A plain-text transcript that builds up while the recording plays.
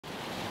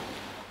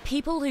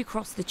People who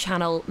cross the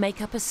Channel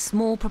make up a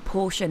small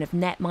proportion of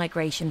net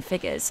migration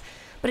figures,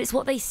 but it's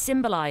what they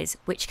symbolise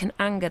which can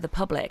anger the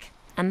public,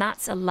 and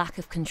that's a lack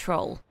of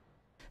control.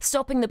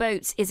 Stopping the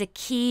boats is a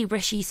key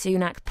Rishi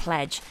Sunak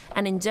pledge,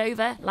 and in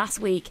Dover last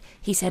week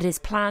he said his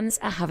plans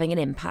are having an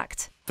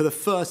impact. For the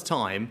first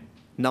time,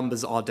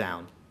 numbers are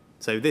down.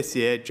 So this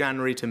year,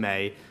 January to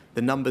May,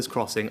 the numbers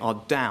crossing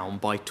are down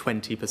by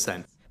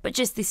 20%. But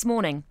just this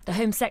morning, the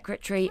Home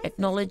Secretary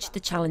acknowledged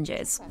the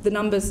challenges. The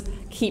numbers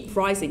keep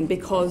rising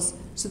because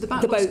the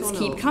boats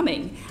keep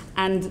coming,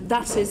 and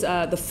that is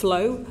the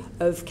flow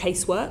of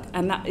casework,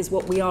 and that is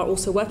what we are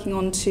also working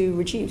on to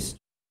reduce.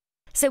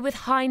 So with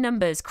high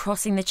numbers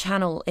crossing the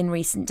Channel in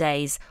recent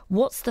days,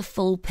 what's the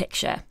full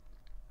picture?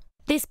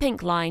 This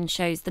pink line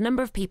shows the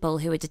number of people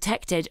who are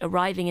detected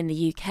arriving in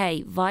the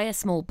UK via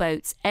small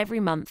boats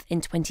every month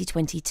in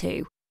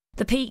 2022.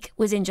 The peak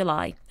was in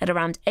July at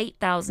around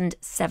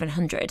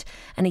 8,700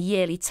 and a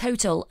yearly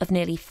total of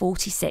nearly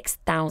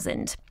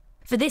 46,000.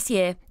 For this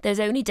year, there's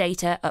only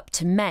data up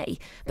to May,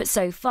 but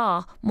so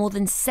far, more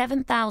than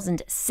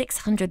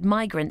 7,600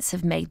 migrants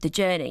have made the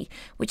journey,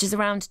 which is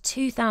around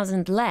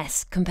 2,000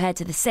 less compared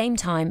to the same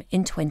time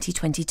in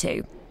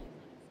 2022.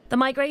 The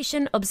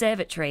Migration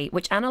Observatory,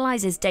 which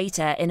analyses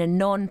data in a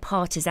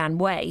non-partisan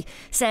way,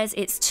 says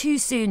it's too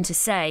soon to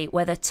say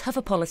whether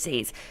tougher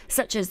policies,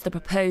 such as the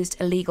proposed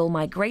illegal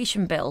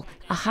migration bill,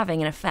 are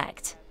having an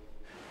effect.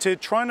 To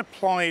try and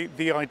apply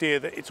the idea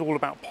that it's all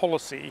about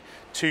policy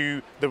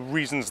to the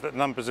reasons that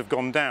numbers have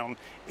gone down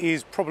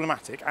is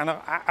problematic. And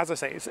as I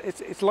say,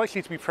 it's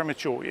likely to be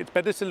premature. It's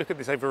better to look at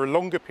this over a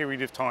longer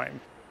period of time.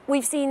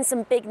 We've seen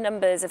some big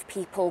numbers of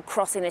people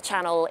crossing the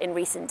Channel in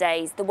recent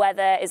days. The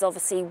weather is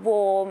obviously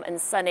warm and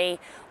sunny.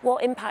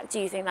 What impact do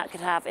you think that could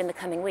have in the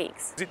coming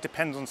weeks? It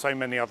depends on so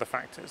many other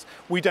factors.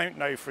 We don't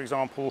know, for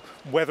example,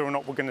 whether or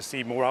not we're going to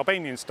see more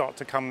Albanians start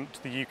to come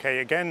to the UK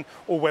again,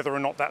 or whether or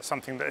not that's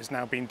something that has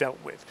now been dealt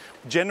with.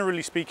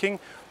 Generally speaking,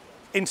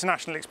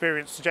 international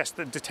experience suggests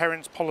that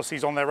deterrence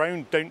policies on their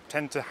own don't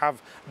tend to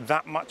have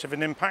that much of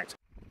an impact.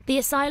 The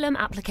asylum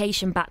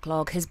application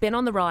backlog has been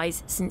on the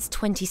rise since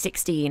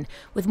 2016,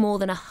 with more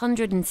than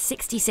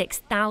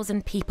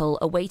 166,000 people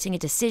awaiting a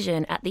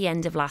decision at the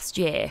end of last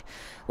year.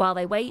 While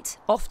they wait,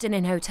 often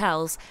in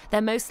hotels, they're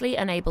mostly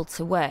unable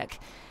to work.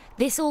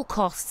 This all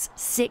costs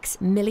 £6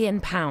 million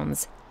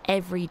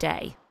every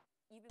day.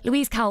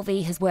 Louise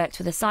Calvi has worked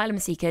with asylum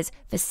seekers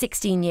for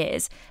 16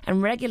 years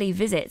and regularly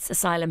visits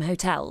asylum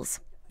hotels.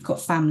 You've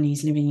got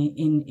families living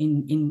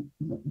in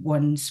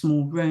one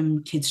small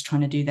room, kids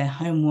trying to do their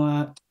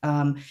homework.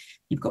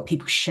 You've got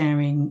people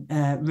sharing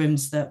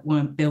rooms that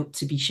weren't built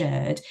to be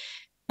shared.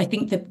 I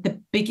think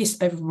the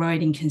biggest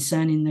overriding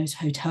concern in those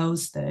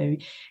hotels, though,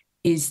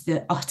 is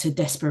the utter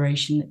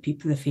desperation that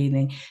people are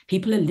feeling.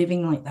 People are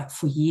living like that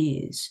for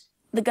years.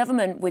 The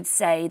government would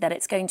say that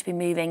it's going to be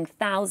moving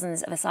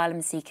thousands of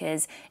asylum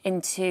seekers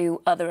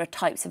into other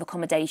types of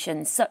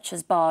accommodation, such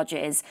as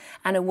barges,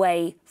 and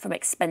away from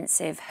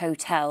expensive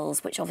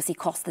hotels, which obviously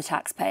cost the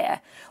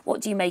taxpayer.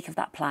 What do you make of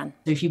that plan?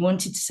 So if you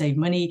wanted to save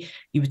money,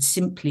 you would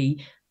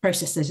simply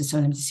process those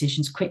asylum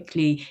decisions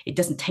quickly. It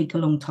doesn't take a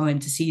long time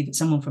to see that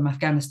someone from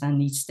Afghanistan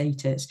needs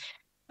status.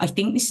 I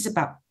think this is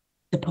about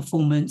the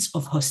performance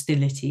of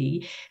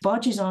hostility.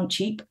 Barges aren't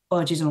cheap,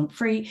 barges aren't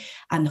free,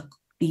 and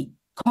the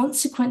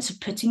consequence of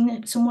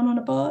putting someone on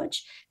a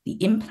barge,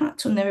 the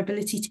impact on their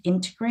ability to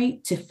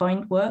integrate, to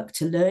find work,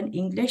 to learn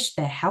English,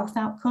 their health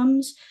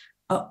outcomes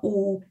are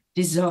all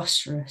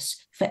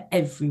disastrous for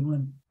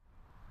everyone.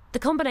 The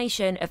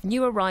combination of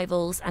new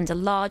arrivals and a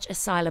large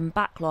asylum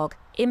backlog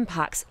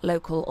impacts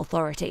local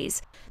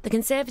authorities. The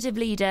Conservative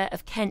leader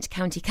of Kent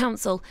County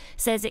Council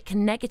says it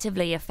can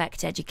negatively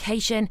affect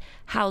education,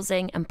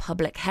 housing and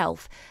public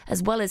health,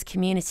 as well as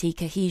community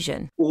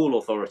cohesion. All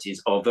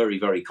authorities are very,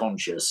 very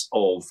conscious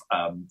of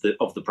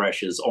the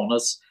pressures on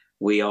us.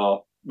 We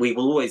will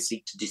always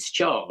seek to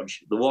discharge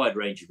the wide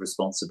range of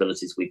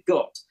responsibilities we've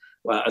got.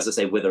 As I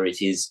say, whether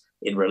it is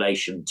in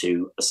relation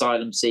to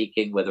asylum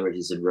seeking, whether it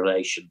is in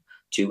relation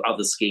to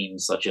other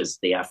schemes such as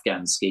the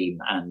Afghan scheme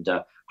and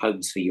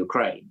Homes for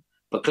Ukraine.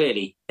 But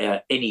clearly,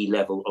 any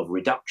level of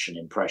reduction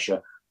in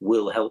pressure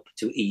will help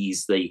to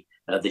ease the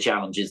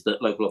challenges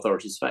that local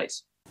authorities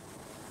face.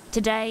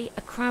 Today,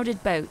 a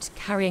crowded boat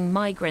carrying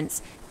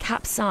migrants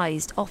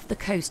capsized off the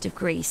coast of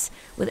Greece,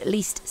 with at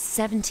least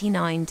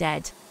 79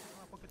 dead.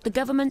 The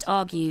government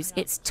argues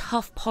its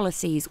tough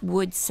policies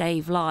would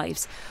save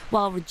lives,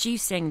 while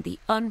reducing the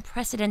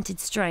unprecedented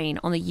strain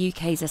on the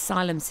UK's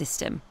asylum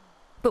system.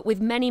 But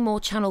with many more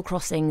Channel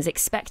crossings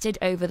expected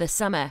over the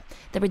summer,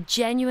 there are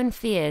genuine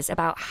fears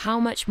about how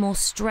much more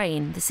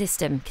strain the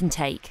system can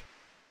take.